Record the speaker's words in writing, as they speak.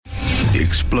The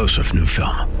explosive new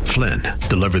film, Flynn,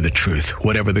 deliver the truth,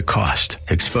 whatever the cost.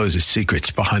 Exposes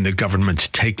secrets behind the government's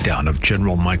takedown of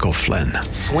General Michael Flynn.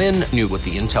 Flynn knew what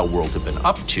the intel world had been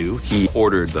up to. He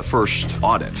ordered the first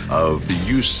audit of the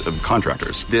use of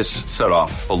contractors. This set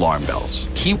off alarm bells.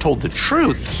 He told the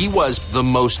truth. He was the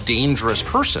most dangerous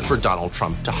person for Donald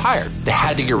Trump to hire. They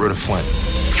had to get rid of Flynn.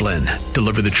 Flynn,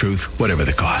 deliver the truth, whatever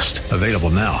the cost. Available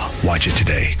now. Watch it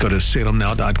today. Go to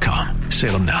salemnow.com.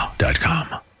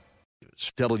 salemnow.com.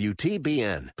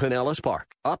 WTBN, Pinellas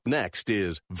Park. Up next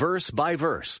is Verse by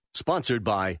Verse, sponsored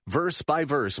by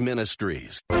Verse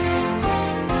Ministries. And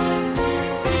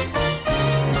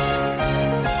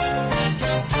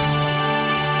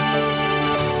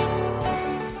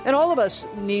all of us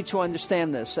need to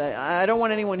understand this. I don't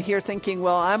want anyone here thinking,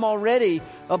 well, I'm already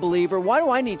a believer. Why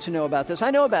do I need to know about this? I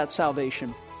know about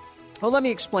salvation. Well, let me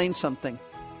explain something.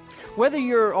 Whether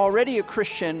you're already a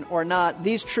Christian or not,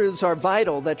 these truths are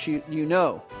vital that you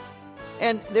know.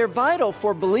 And they're vital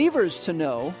for believers to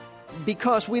know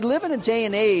because we live in a day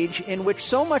and age in which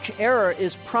so much error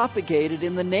is propagated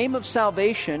in the name of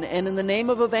salvation and in the name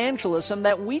of evangelism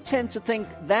that we tend to think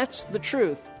that's the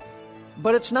truth.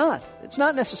 But it's not. It's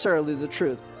not necessarily the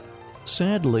truth.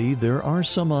 Sadly, there are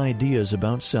some ideas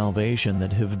about salvation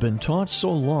that have been taught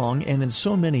so long and in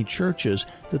so many churches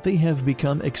that they have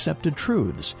become accepted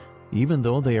truths, even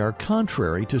though they are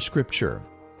contrary to Scripture.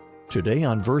 Today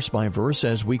on Verse by Verse,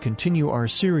 as we continue our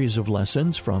series of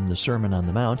lessons from the Sermon on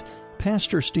the Mount,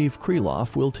 Pastor Steve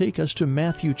Kreloff will take us to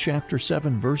Matthew chapter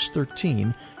 7, verse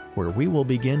 13, where we will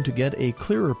begin to get a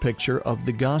clearer picture of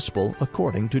the gospel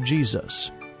according to Jesus.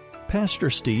 Pastor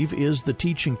Steve is the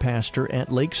teaching pastor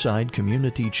at Lakeside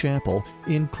Community Chapel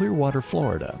in Clearwater,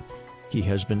 Florida. He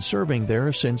has been serving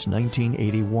there since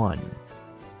 1981.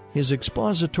 His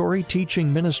expository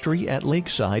teaching ministry at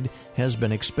Lakeside has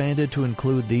been expanded to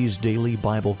include these daily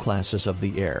Bible classes of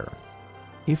the air.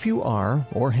 If you are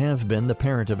or have been the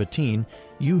parent of a teen,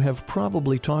 you have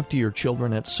probably talked to your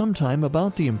children at some time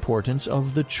about the importance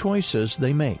of the choices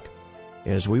they make.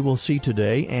 As we will see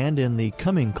today and in the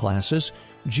coming classes,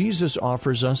 Jesus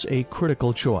offers us a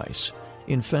critical choice.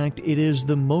 In fact, it is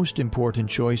the most important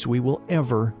choice we will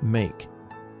ever make.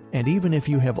 And even if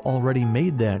you have already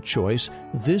made that choice,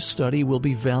 this study will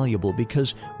be valuable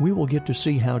because we will get to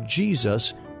see how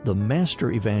Jesus, the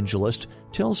master evangelist,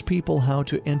 tells people how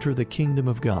to enter the kingdom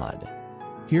of God.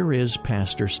 Here is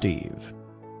Pastor Steve.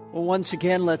 Well, once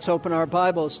again, let's open our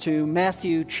Bibles to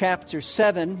Matthew chapter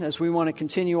 7 as we want to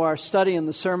continue our study in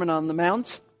the Sermon on the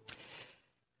Mount.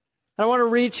 I want to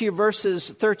read to you verses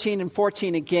 13 and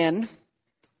 14 again,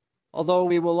 although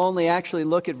we will only actually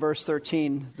look at verse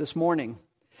 13 this morning.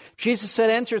 Jesus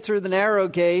said, "Enter through the narrow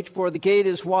gate, for the gate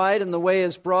is wide and the way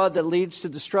is broad that leads to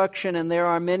destruction, and there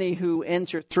are many who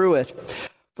enter through it.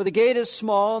 For the gate is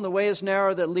small and the way is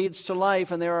narrow that leads to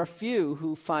life, and there are few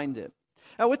who find it."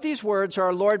 Now, with these words,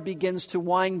 our Lord begins to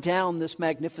wind down this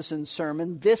magnificent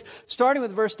sermon. Starting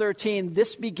with verse 13,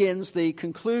 this begins the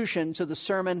conclusion to the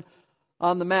Sermon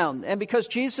on the Mount. And because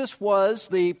Jesus was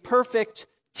the perfect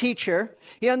teacher,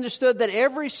 he understood that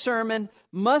every sermon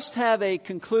must have a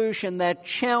conclusion that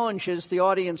challenges the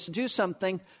audience to do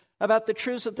something about the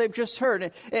truths that they've just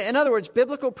heard. In other words,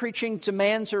 biblical preaching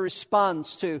demands a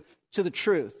response to the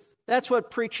truth. That's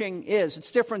what preaching is.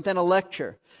 It's different than a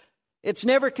lecture. It's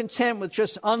never content with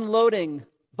just unloading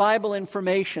Bible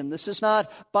information. This is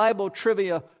not Bible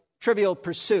trivial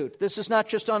pursuit. This is not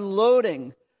just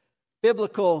unloading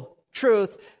biblical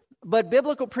truth. But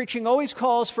biblical preaching always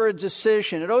calls for a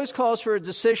decision. It always calls for a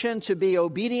decision to be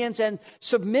obedient and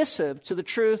submissive to the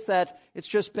truth that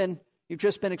you've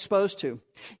just been exposed to.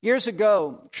 Years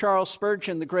ago, Charles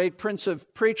Spurgeon, the great prince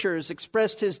of preachers,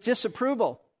 expressed his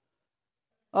disapproval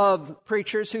of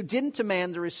preachers who didn't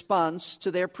demand a response to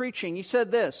their preaching. He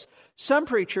said this, "Some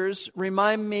preachers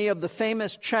remind me of the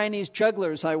famous Chinese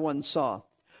jugglers I once saw.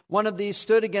 One of these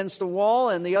stood against the wall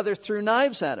and the other threw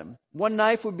knives at him. One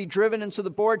knife would be driven into the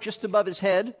board just above his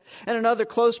head and another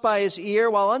close by his ear,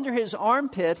 while under his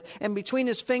armpit and between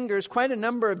his fingers quite a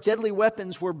number of deadly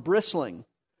weapons were bristling.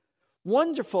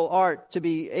 Wonderful art to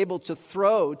be able to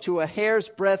throw to a hair's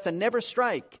breadth and never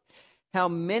strike. How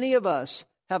many of us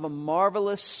have a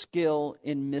marvelous skill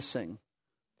in missing."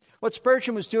 What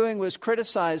Spurgeon was doing was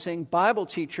criticizing Bible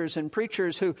teachers and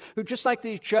preachers who just like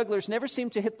these jugglers, never seem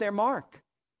to hit their mark.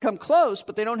 Come close,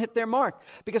 but they don't hit their mark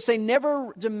because they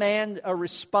never demand a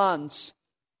response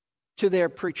to their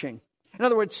preaching. In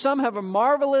other words, some have a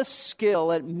marvelous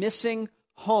skill at missing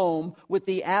home with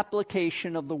the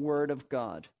application of the Word of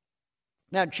God.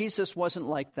 Now, Jesus wasn't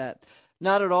like that.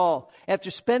 Not at all.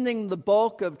 After spending the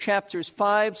bulk of chapters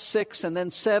 5, 6, and then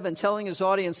 7 telling his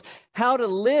audience how to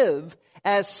live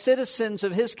as citizens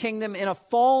of his kingdom in a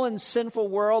fallen, sinful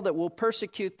world that will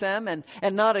persecute them and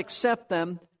not accept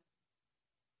them,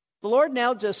 the Lord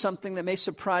now does something that may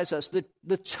surprise us.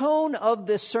 The tone of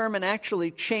this sermon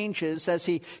actually changes as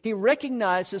he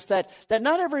recognizes that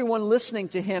not everyone listening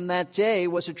to him that day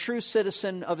was a true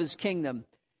citizen of his kingdom.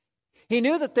 He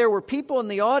knew that there were people in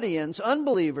the audience,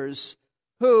 unbelievers,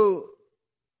 who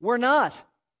were not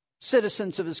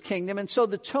citizens of his kingdom. And so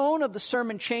the tone of the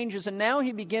sermon changes, and now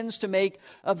he begins to make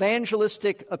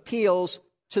evangelistic appeals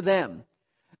to them.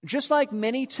 Just like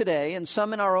many today, and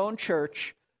some in our own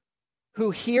church,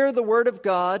 who hear the Word of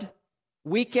God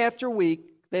week after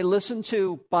week, they listen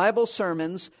to Bible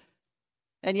sermons,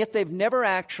 and yet they've never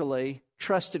actually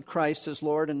trusted Christ as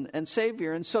Lord and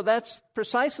Savior. And so that's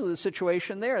precisely the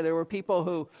situation there. There were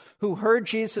people who heard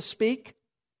Jesus speak.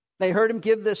 They heard him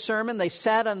give this sermon. They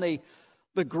sat on the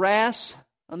grass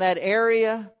on that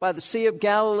area by the Sea of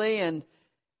Galilee, and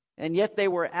yet they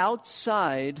were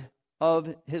outside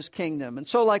of his kingdom. And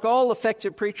so, like all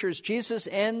effective preachers, Jesus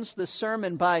ends the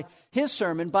sermon by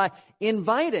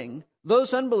inviting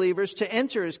those unbelievers to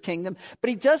enter his kingdom, but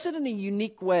he does it in a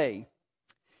unique way.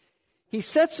 He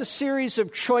sets a series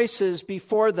of choices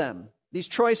before them. These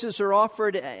choices are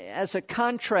offered as a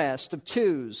contrast of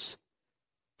twos.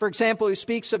 For example, he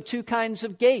speaks of two kinds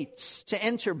of gates to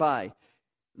enter by,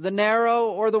 the narrow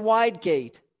or the wide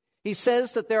gate. He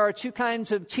says that there are two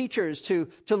kinds of teachers to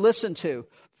listen to,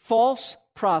 false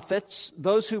prophets,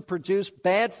 those who produce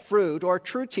bad fruit, or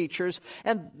true teachers,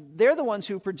 and they're the ones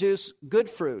who produce good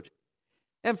fruit.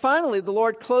 And finally, the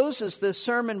Lord closes this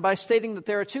sermon by stating that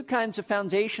there are two kinds of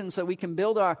foundations that we can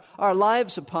build our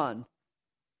lives upon,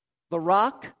 the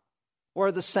rock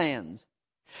or the sand.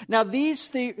 Now, these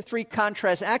three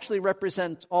contrasts actually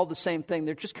represent all the same thing.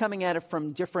 They're just coming at it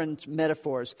from different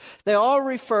metaphors. They all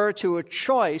refer to a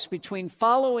choice between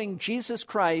following Jesus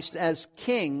Christ as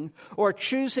King or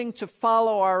choosing to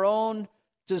follow our own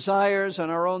desires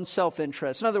and our own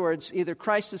self-interest. In other words, either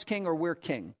Christ is King or we're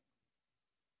King.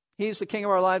 He's the King of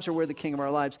our lives or we're the King of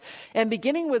our lives. And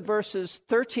beginning with verses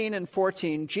 13 and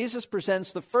 14, Jesus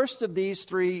presents the first of these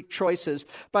three choices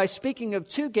by speaking of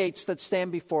two gates that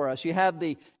stand before us. You have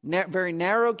the very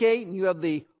narrow gate and you have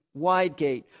the wide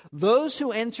gate. Those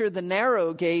who enter the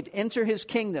narrow gate enter his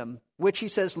kingdom, which he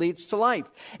says leads to life.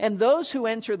 And those who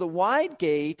enter the wide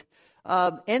gate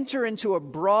enter into a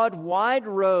broad, wide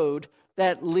road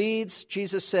that leads,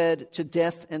 Jesus said, to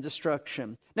death and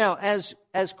destruction. Now, as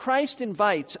Christ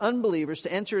invites unbelievers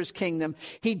to enter his kingdom,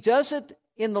 he does it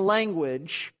in the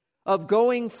language of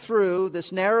going through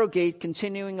this narrow gate,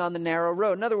 continuing on the narrow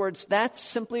road. In other words, that's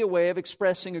simply a way of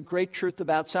expressing a great truth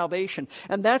about salvation.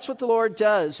 And that's what the Lord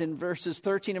does in verses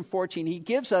 13 and 14. He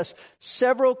gives us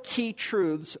several key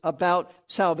truths about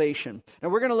salvation.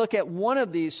 And we're going to look at one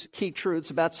of these key truths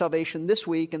about salvation this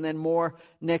week and then more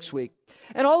next week.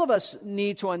 And all of us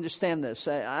need to understand this.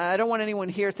 I don't want anyone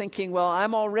here thinking, well,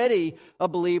 I'm already a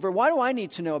believer. Why do I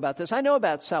need to know about this? I know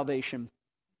about salvation.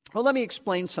 Well, let me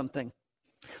explain something.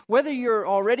 Whether you're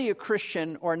already a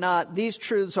Christian or not, these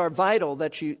truths are vital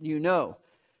that you know.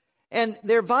 And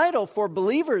they're vital for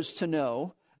believers to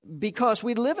know because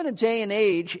we live in a day and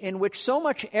age in which so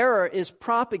much error is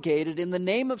propagated in the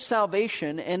name of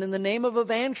salvation and in the name of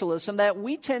evangelism that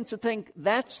we tend to think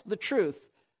that's the truth.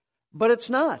 But it's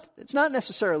not. It's not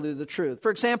necessarily the truth.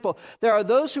 For example, there are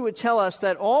those who would tell us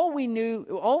that all we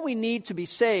need to be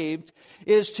saved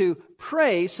is to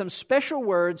pray some special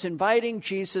words inviting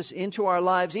Jesus into our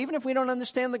lives, even if we don't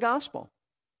understand the gospel.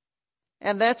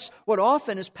 And that's what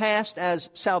often is passed as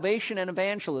salvation and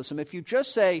evangelism. If you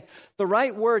just say the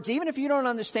right words, even if you don't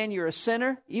understand you're a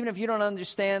sinner, even if you don't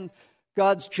understand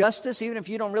God's justice, even if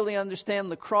you don't really understand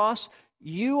the cross,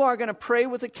 you are going to pray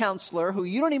with a counselor who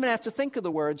you don't even have to think of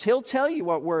the words. He'll tell you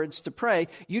what words to pray.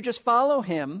 You just follow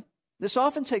him. This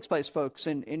often takes place, folks,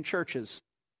 in churches,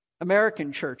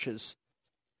 American churches,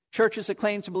 churches that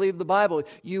claim to believe the Bible.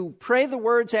 You pray the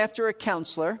words after a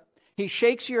counselor. He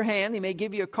shakes your hand. He may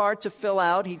give you a card to fill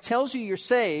out. He tells you you're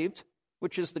saved,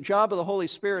 which is the job of the Holy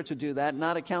Spirit to do that,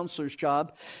 not a counselor's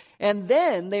job. And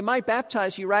then they might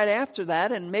baptize you right after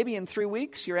that, and maybe in 3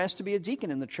 weeks you're asked to be a deacon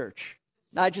in the church.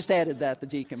 I just added that, the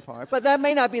deacon part. But that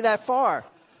may not be that far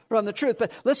from the truth.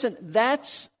 But listen,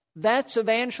 that's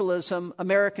evangelism,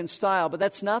 American style, but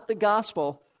that's not the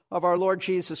gospel of our Lord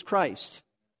Jesus Christ.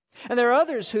 And there are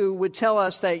others who would tell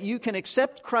us that you can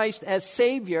accept Christ as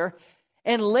Savior,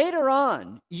 and later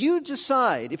on, you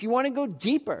decide if you want to go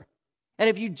deeper. And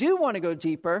if you do want to go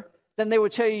deeper, then they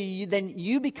would tell you, then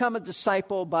you become a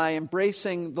disciple by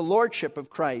embracing the lordship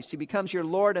of Christ. He becomes your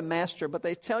Lord and Master, but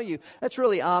they tell you that's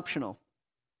really optional.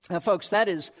 Now, folks, that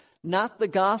is not the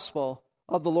gospel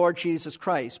of the Lord Jesus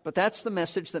Christ, but that's the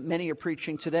message that many are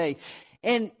preaching today.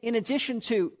 And in addition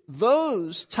to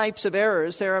those types of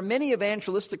errors, there are many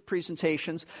evangelistic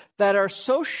presentations that are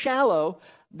so shallow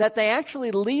that they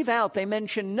actually leave out, they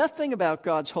mention nothing about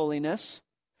God's holiness,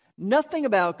 nothing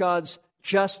about God's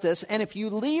justice, and if you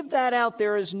leave that out,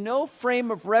 there is no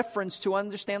frame of reference to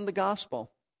understand the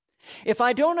gospel. If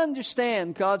I don't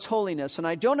understand God's holiness and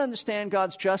I don't understand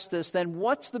God's justice, then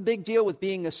what's the big deal with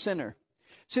being a sinner?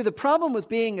 See, the problem with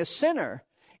being a sinner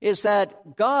is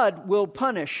that God will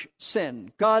punish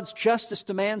sin. God's justice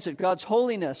demands it. God's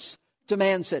holiness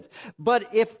demands it.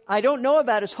 But if I don't know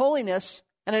about His holiness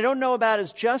and I don't know about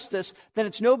His justice, then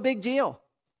it's no big deal.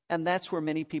 And that's where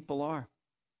many people are.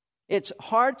 It's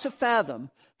hard to fathom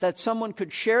that someone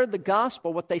could share the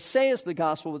gospel, what they say is the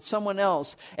gospel, with someone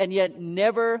else, and yet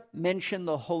never mention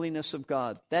the holiness of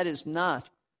God. That is not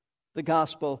the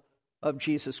gospel of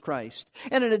Jesus Christ.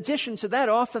 And in addition to that,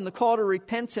 often the call to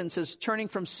repentance as turning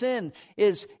from sin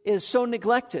is so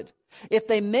neglected. If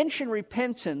they mention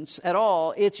repentance at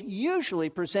all, it's usually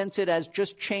presented as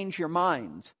just change your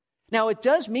mind. Now, it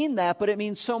does mean that, but it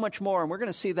means so much more, and we're going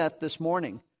to see that this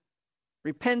morning.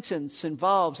 Repentance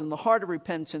involves, and the heart of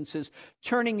repentance is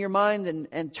turning your mind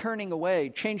and turning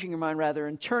away, changing your mind rather,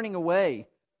 and turning away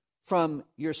from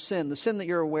your sin, the sin that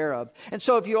you're aware of. And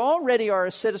so if you already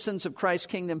are citizens of Christ's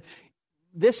kingdom,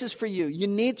 this is for you. You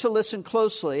need to listen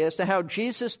closely as to how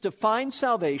Jesus defined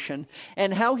salvation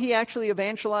and how He actually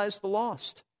evangelized the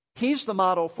lost. He's the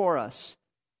model for us.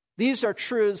 These are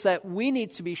truths that we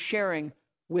need to be sharing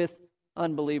with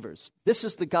unbelievers. This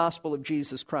is the gospel of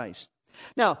Jesus Christ.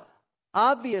 Now,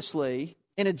 obviously,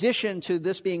 in addition to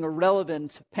this being a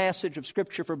relevant passage of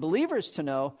Scripture for believers to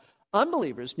know,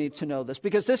 unbelievers need to know this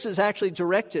because this is actually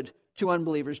directed to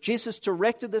unbelievers. Jesus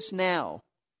directed this now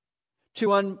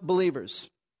to unbelievers.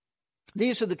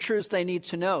 These are the truths they need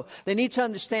to know. They need to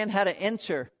understand how to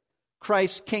enter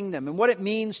Christ's kingdom and what it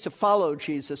means to follow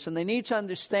Jesus. And they need to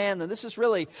understand, and this is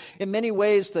really, in many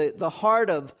ways, the heart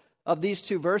of these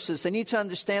two verses. They need to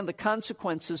understand the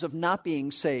consequences of not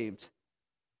being saved.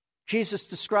 Jesus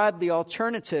described the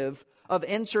alternative of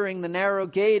entering the narrow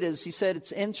gate as He said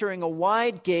it's entering a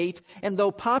wide gate, and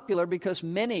though popular because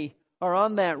many are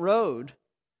on that road,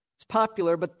 it's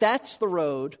popular, but that's the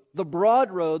road, the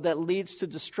broad road that leads to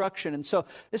destruction. And so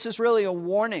this is really a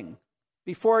warning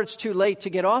before it's too late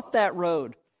to get off that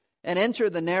road and enter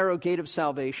the narrow gate of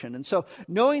salvation. And so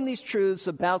knowing these truths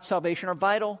about salvation are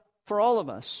vital for all of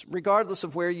us, regardless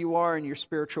of where you are in your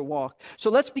spiritual walk.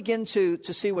 So let's begin to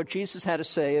see what Jesus had to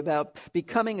say about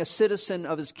becoming a citizen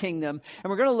of His kingdom. And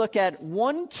we're going to look at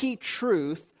one key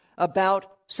truth about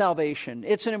salvation.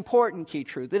 It's an important key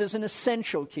truth. It is an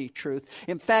essential key truth.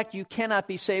 In fact, you cannot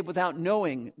be saved without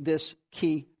knowing this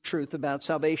key truth about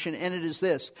salvation, and it is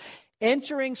this.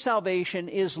 Entering salvation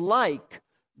is like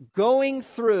going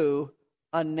through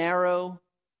a narrow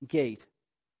gate.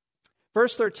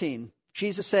 Verse 13.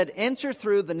 Jesus said, "Enter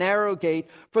through the narrow gate,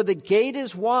 for the gate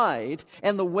is wide,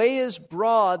 and the way is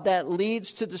broad that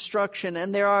leads to destruction,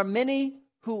 and there are many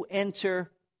who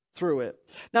enter through it."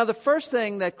 Now, the first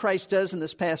thing that Christ does in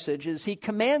this passage is He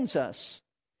commands us.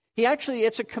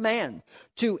 It's a command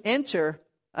to enter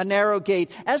a narrow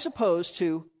gate as opposed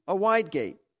to a wide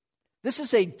gate. This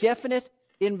is a definite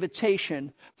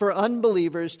invitation for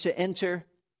unbelievers to enter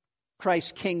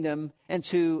Christ's kingdom and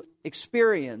to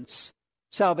experience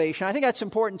salvation. I think that's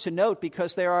important to note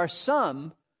because there are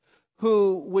some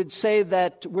who would say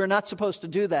that we're not supposed to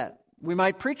do that. We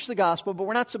might preach the gospel, but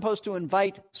we're not supposed to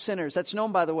invite sinners. That's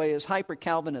known, by the way, as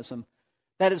hyper-Calvinism.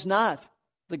 That is not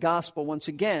the gospel, once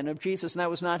again, of Jesus, and that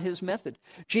was not His method.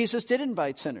 Jesus did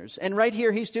invite sinners, and right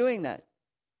here He's doing that.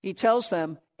 He tells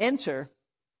them, enter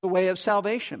the way of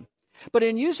salvation. But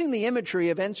in using the imagery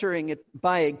of entering it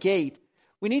by a gate,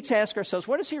 we need to ask ourselves,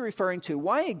 what is He referring to?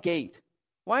 Why a gate?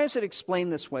 Why is it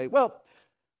explained this way? Well,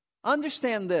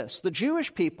 understand this. The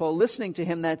Jewish people listening to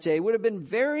Him that day would have been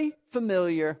very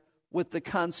familiar with the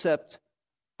concept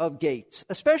of gates,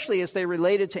 especially as they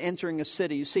related to entering a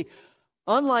city. You see,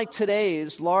 unlike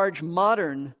today's large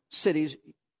modern cities,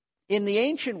 in the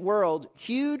ancient world,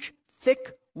 huge,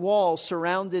 thick walls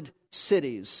surrounded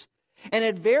cities. And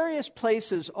at various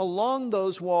places along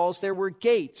those walls, there were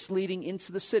gates leading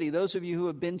into the city. Those of you who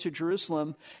have been to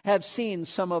Jerusalem have seen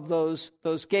some of those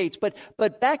gates.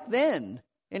 But back then,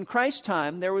 in Christ's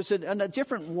time, there was a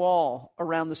different wall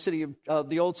around the city of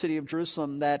the old city of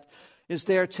Jerusalem that is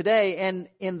there today. And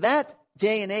in that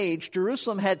day and age,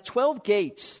 Jerusalem had 12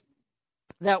 gates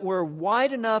that were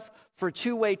wide enough for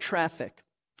two-way traffic.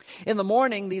 In the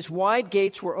morning, these wide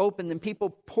gates were opened and people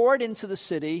poured into the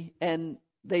city and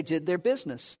they did their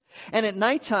business. And at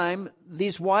nighttime,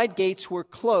 these wide gates were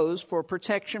closed for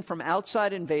protection from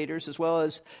outside invaders as well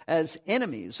as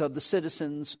enemies of the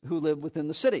citizens who lived within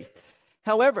the city.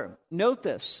 However, note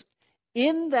this.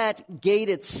 In that gate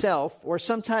itself, or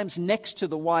sometimes next to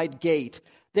the wide gate,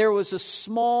 there was a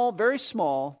small, very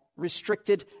small,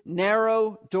 restricted,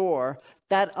 narrow door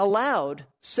that allowed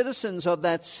citizens of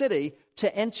that city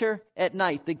to enter at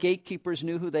night. The gatekeepers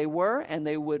knew who they were, and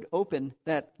they would open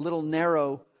that little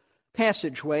narrow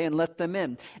passageway and let them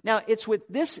in. Now, it's with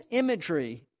this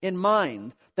imagery in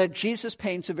mind that Jesus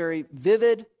paints a very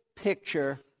vivid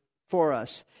picture for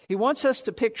us. He wants us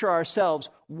to picture ourselves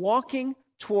walking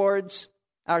towards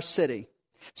our city.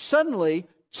 Suddenly,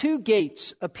 two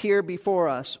gates appear before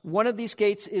us. One of these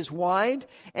gates is wide,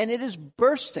 and it is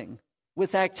bursting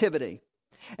with activity.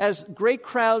 As great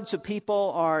crowds of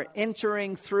people are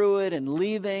entering through it and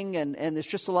leaving, and there's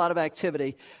just a lot of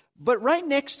activity. But right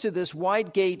next to this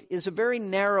wide gate is a very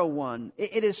narrow one.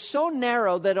 It is so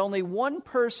narrow that only one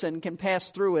person can pass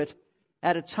through it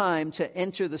at a time to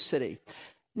enter the city.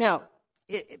 Now,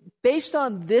 based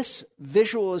on this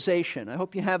visualization, I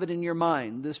hope you have it in your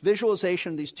mind, this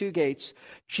visualization of these two gates,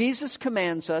 Jesus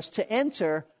commands us to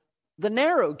enter the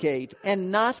narrow gate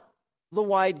and not the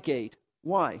wide gate.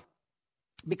 Why?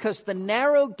 Because the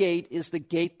narrow gate is the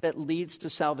gate that leads to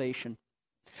salvation.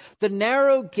 The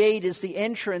narrow gate is the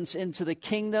entrance into the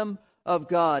kingdom of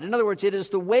God. In other words, it is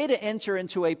the way to enter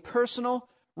into a personal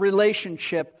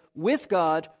relationship with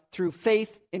God through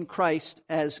faith in Christ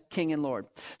as King and Lord.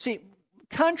 See,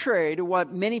 contrary to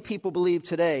what many people believe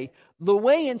today, the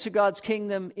way into God's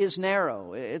kingdom is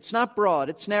narrow. It's not broad,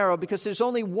 it's narrow because there's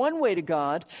only one way to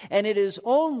God, and it is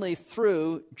only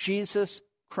through Jesus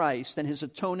Christ and his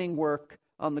atoning work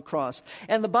on the cross.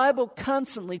 And the Bible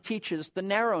constantly teaches the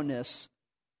narrowness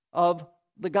of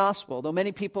the gospel. Though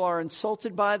many people are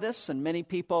insulted by this and many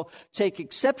people take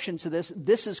exception to this,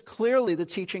 this is clearly the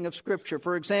teaching of Scripture.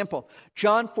 For example,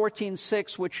 John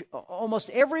 14:6, which almost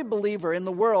every believer in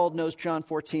the world knows John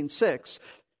 14:6.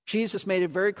 Jesus made it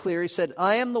very clear. He said,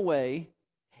 I am the way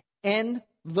and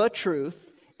the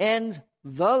truth and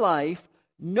the life.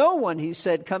 No one, he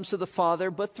said, comes to the Father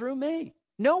but through me.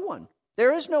 No one.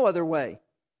 There is no other way.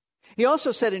 He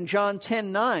also said in John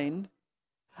 10:9,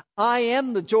 I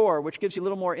am the door, which gives you a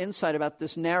little more insight about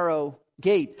this narrow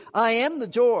gate. I am the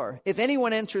door. If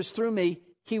anyone enters through me,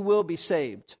 he will be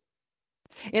saved.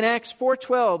 In Acts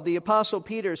 4:12, the Apostle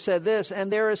Peter said this,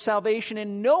 and there is salvation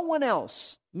in no one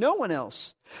else.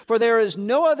 For there is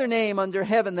no other name under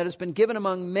heaven that has been given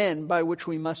among men by which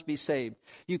we must be saved.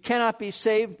 You cannot be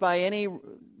saved by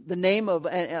the name of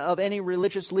any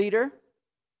religious leader.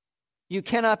 You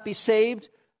cannot be saved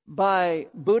by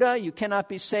Buddha. You cannot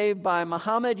be saved by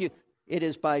Muhammad. It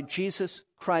is by Jesus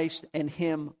Christ and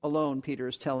him alone, Peter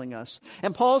is telling us.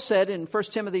 And Paul said in 1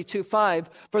 Timothy 2:5,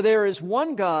 for there is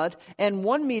one God and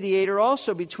one mediator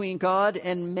also between God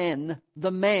and men,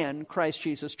 the man, Christ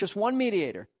Jesus. Just one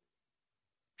mediator.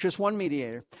 Just one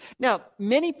mediator. Now,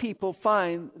 many people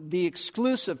find the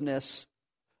exclusiveness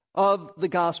of the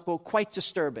gospel quite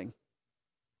disturbing.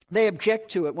 They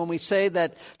object to it when we say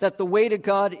that the way to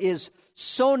God is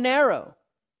so narrow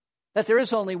that there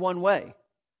is only one way.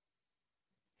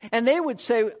 And they would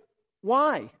say,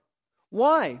 why?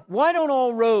 Why? Why don't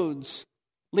all roads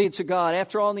lead to God?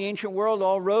 After all, in the ancient world,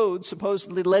 all roads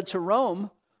supposedly led to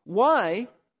Rome. Why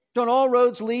don't all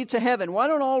roads lead to heaven? Why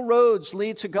don't all roads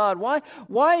lead to God?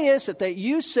 Why is it that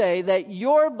you say that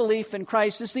your belief in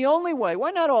Christ is the only way? Why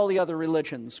not all the other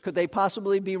religions? Could they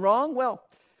possibly be wrong? Well,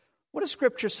 what does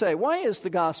Scripture say? Why is the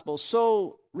gospel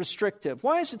so restrictive?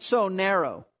 Why is it so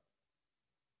narrow?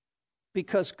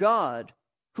 Because God,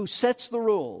 who sets the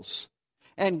rules,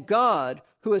 and God,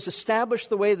 who has established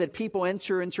the way that people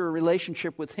enter into a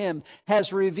relationship with him,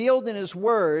 has revealed in his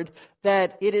word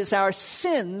that it is our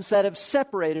sins that have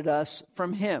separated us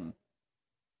from him.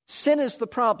 Sin is the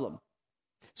problem.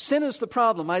 Sin is the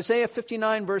problem. Isaiah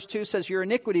 59 verse 2 says, your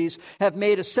iniquities have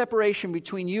made a separation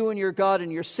between you and your God,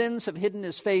 and your sins have hidden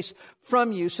his face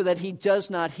from you so that he does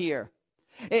not hear.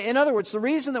 In other words, the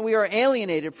reason that we are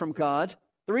alienated from God,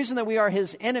 the reason that we are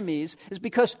his enemies, is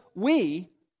because we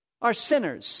are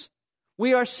sinners.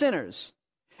 We are sinners.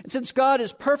 And since God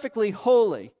is perfectly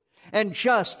holy and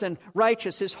just and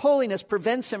righteous, his holiness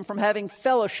prevents him from having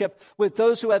fellowship with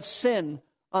those who have sin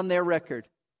on their record.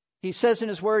 He says in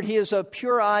his word, he is of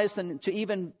purer eyes than to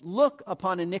even look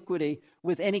upon iniquity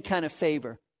with any kind of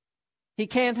favor. He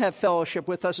can't have fellowship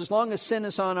with us as long as sin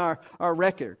is on our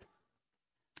record.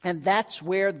 And that's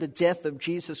where the death of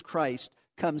Jesus Christ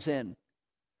comes in.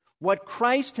 What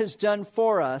Christ has done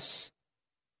for us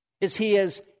is he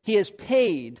has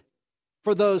paid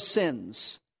for those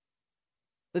sins.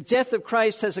 The death of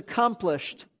Christ has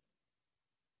accomplished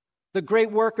the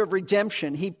great work of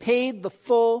redemption. He paid the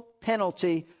full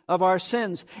penalty of our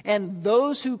sins. And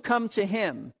those who come to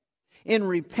him in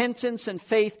repentance and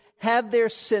faith have their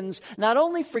sins not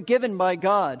only forgiven by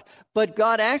God, but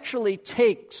God actually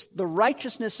takes the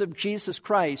righteousness of Jesus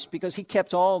Christ, because he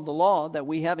kept all of the law that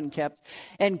we haven't kept,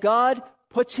 and God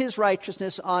puts his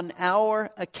righteousness on our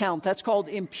account. That's called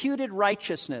imputed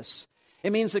righteousness.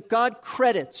 It means that God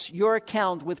credits your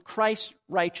account with Christ's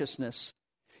righteousness.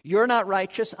 You're not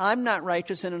righteous, I'm not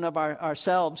righteous in and of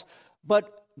ourselves,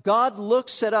 but God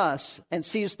looks at us and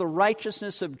sees the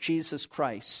righteousness of Jesus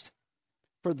Christ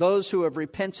for those who have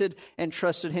repented and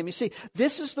trusted him. You see,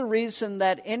 this is the reason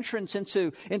that entrance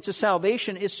into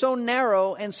salvation is so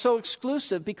narrow and so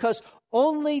exclusive, because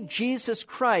only Jesus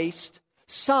Christ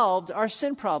solved our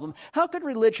sin problem. How could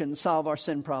religion solve our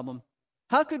sin problem?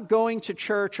 How could going to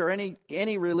church or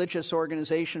any religious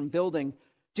organization building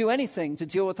do anything to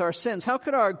deal with our sins? How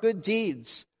could our good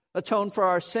deeds atone for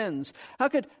our sins? How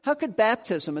could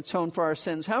baptism atone for our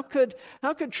sins? How could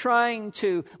trying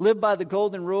to live by the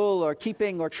golden rule or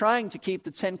trying to keep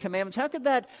the 10 Commandments, how could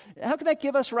that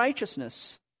give us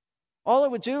righteousness? All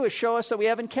it would do is show us that we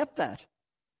haven't kept that.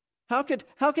 How could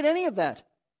any of that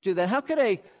do that? How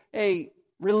could a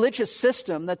religious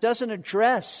system that doesn't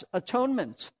address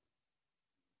atonement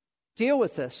deal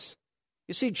with this?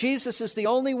 You see, Jesus is the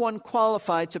only one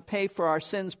qualified to pay for our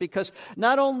sins, because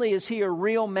not only is he a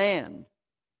real man,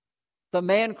 the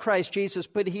man Christ Jesus,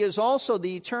 but he is also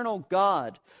the eternal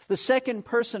God, the second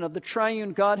person of the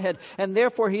triune Godhead, and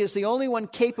therefore he is the only one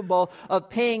capable of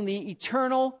paying the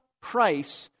eternal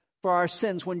price for our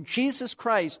sins. When Jesus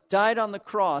Christ died on the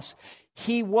cross,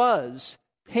 he was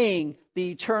paying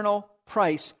the eternal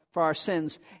price for our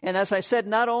sins. And as I said,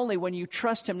 not only when you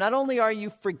trust him, not only are you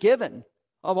forgiven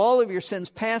of all of your sins,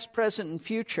 past, present, and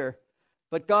future,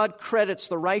 but God credits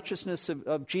the righteousness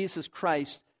of Jesus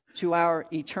Christ to our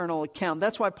eternal account.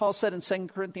 That's why Paul said in 2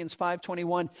 Corinthians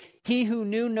 5:21, he who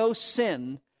knew no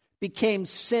sin became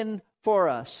sin for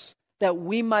us, that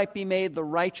we might be made the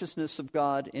righteousness of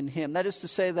God in him. That is to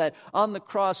say that on the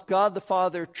cross, God the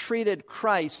Father treated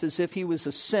Christ as if he was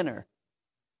a sinner.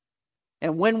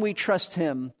 And when we trust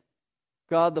him,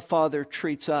 God the Father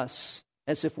treats us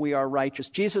as if we are righteous.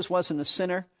 Jesus wasn't a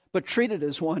sinner, but treated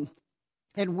as one.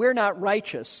 And we're not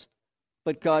righteous,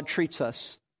 but God treats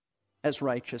us as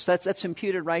righteous. That's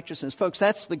imputed righteousness. Folks,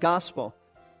 that's the gospel.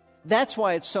 That's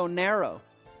why it's so narrow.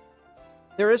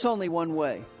 There is only one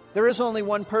way. There is only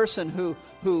one person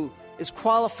who is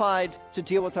qualified to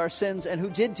deal with our sins and who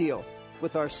did deal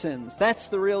with our sins. That's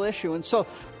the real issue. And so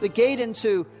the gate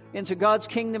into God's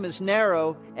kingdom is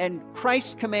narrow, and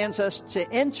Christ commands us to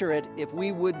enter it if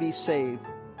we would be saved.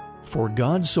 For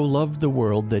God so loved the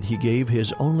world that he gave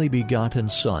his only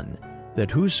begotten Son, that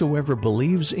whosoever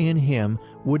believes in him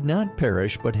would not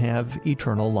perish but have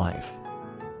eternal life.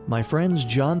 My friends,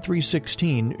 John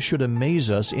 3:16 should amaze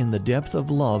us in the depth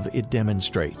of love it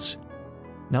demonstrates.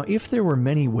 Now, if there were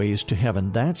many ways to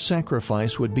heaven, that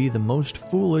sacrifice would be the most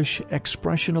foolish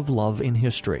expression of love in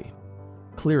history.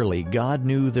 Clearly, God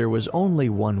knew there was only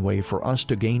one way for us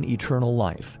to gain eternal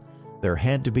life. There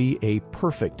had to be a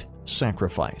perfect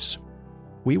sacrifice.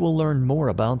 We will learn more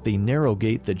about the narrow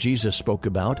gate that Jesus spoke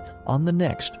about on the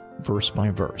next Verse by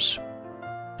Verse.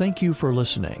 Thank you for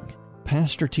listening.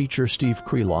 Pastor-teacher Steve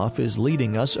Kreloff is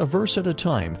leading us a verse at a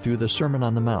time through the Sermon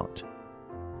on the Mount.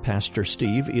 Pastor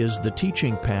Steve is the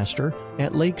teaching pastor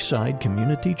at Lakeside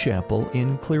Community Chapel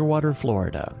in Clearwater,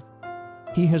 Florida.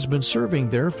 He has been serving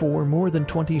there for more than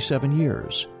 27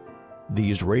 years.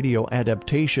 These radio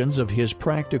adaptations of his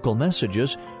practical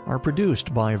messages are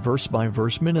produced by Verse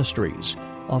Ministries,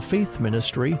 a faith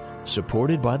ministry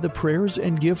supported by the prayers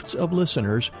and gifts of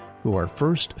listeners who are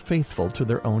first faithful to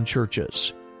their own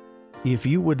churches. If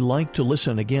you would like to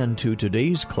listen again to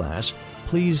today's class,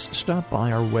 please stop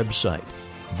by our website,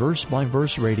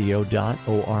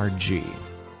 versebyverseradio.org.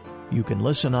 You can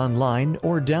listen online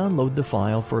or download the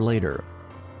file for later.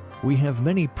 We have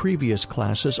many previous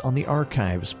classes on the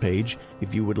archives page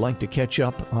if you would like to catch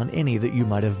up on any that you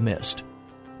might have missed.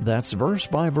 That's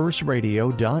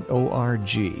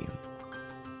versebyverseradio.org.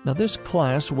 Now, this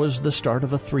class was the start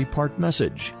of a 3-part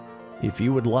message. If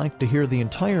you would like to hear the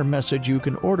entire message, you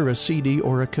can order a CD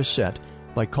or a cassette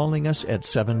by calling us at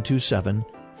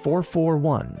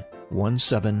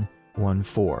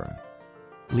 727-441-1714.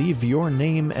 Leave your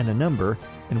name and a number,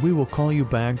 and we will call you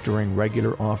back during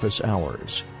regular office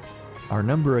hours. Our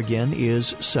number again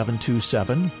is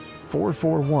 727-441-1714.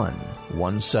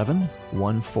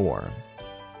 888-441-1714.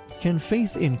 Can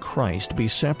faith in Christ be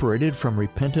separated from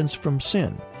repentance from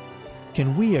sin?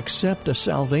 Can we accept a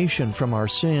salvation from our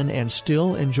sin and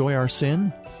still enjoy our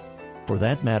sin? For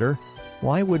that matter,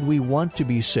 why would we want to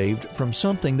be saved from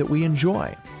something that we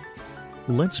enjoy?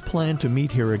 Let's plan to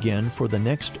meet here again for the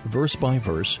next verse by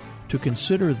verse to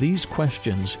consider these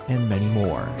questions and many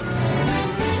more.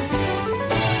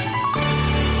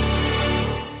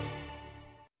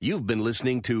 You've been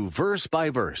listening to Verse by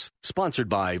Verse, sponsored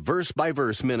by Verse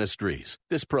Ministries.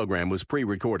 This program was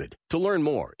pre-recorded. To learn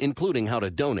more, including how to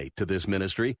donate to this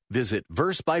ministry, visit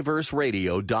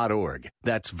versebyverseradio.org.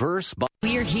 That's Verse by...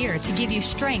 We're here to give you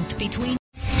strength between...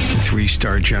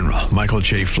 3-star General Michael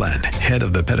J. Flynn, head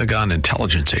of the Pentagon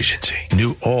Intelligence Agency,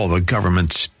 knew all the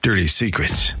government's dirty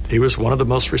secrets. He was one of the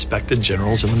most respected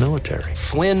generals in the military.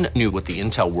 Flynn knew what the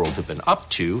intel world had been up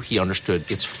to. He understood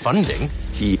its funding.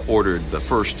 He ordered the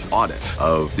first audit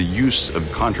of the use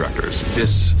of contractors.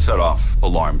 This set off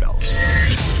alarm bells.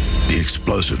 The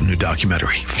explosive new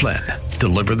documentary, Flynn,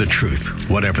 Deliver the Truth,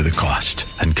 Whatever the Cost,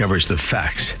 uncovers the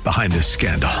facts behind this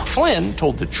scandal. Flynn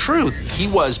told the truth. He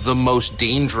was the most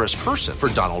dangerous person for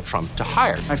Donald Trump to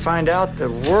hire. I find out the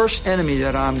worst enemy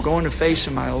that I'm going to face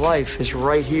in my life is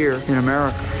right here in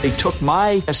America. They took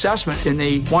my assessment and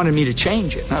they wanted me to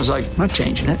change it. And I was like, I'm not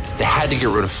changing it. They had to get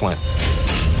rid of Flynn.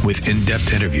 With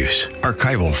in-depth interviews,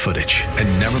 archival footage,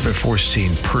 and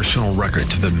never-before-seen personal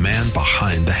records of the man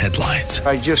behind the headlines.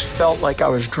 I just felt like I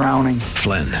was drowning.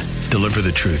 Flynn, Deliver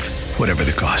the Truth, Whatever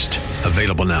the Cost.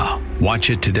 Available now.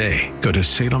 Watch it today. Go to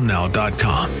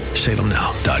salemnow.com.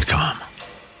 salemnow.com.